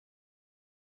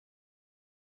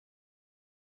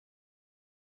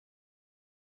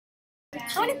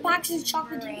How many boxes of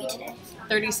chocolate did you eat today?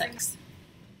 36.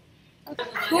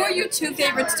 Who are your two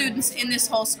favorite students in this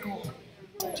whole school?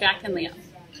 Jack and Leo.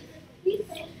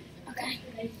 Okay.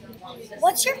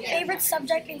 What's your favorite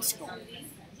subject in school?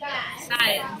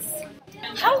 Science.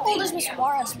 How old is Miss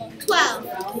Juarez?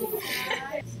 12.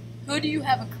 Who do you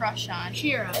have a crush on?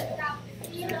 Shira.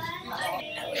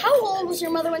 How old was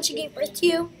your mother when she gave birth to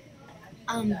you?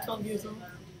 12 years old.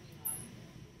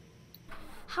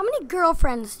 How many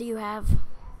girlfriends do you have?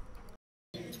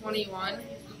 21.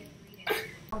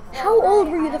 How old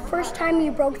were you the first time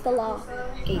you broke the law?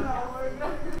 8.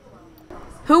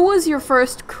 Who was your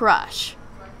first crush?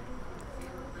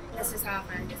 Mrs.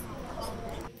 Hoffman.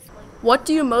 What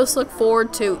do you most look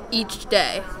forward to each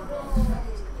day?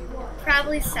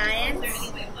 Probably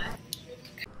science.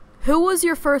 Who was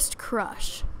your first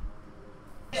crush?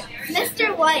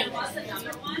 Mr. White.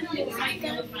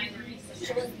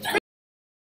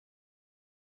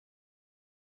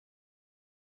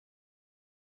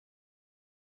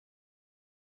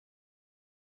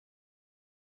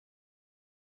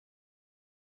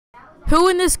 Who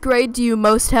in this grade do you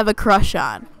most have a crush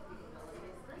on?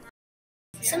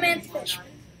 Samantha Fishman.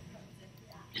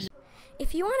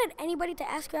 If you wanted anybody to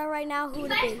ask you out right now, who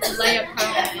would it be? Leia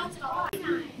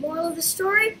Powell. Moral of the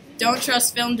story? Don't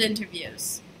trust filmed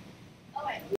interviews.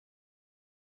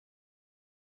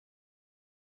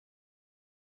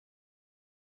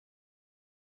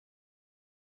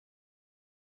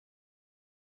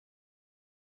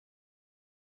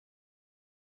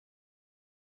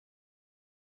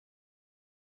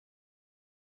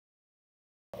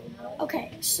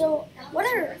 Okay, so what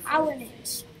are our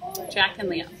names? Jack and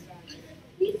Leo.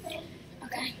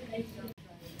 Okay.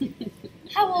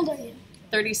 How old are you?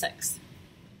 36.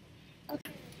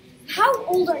 How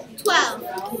old are you? 12.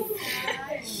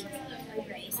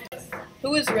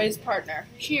 Who is Ray's partner?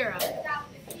 Shira.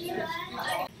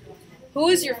 Who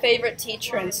is your favorite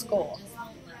teacher in school?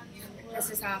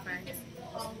 Mrs. Hoffman.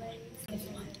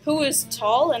 Who is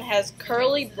tall and has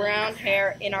curly brown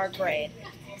hair in our grade?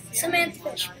 Samantha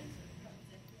Fishman.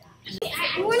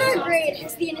 Who in our grade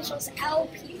has the initials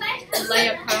LP?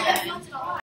 Leia Powell.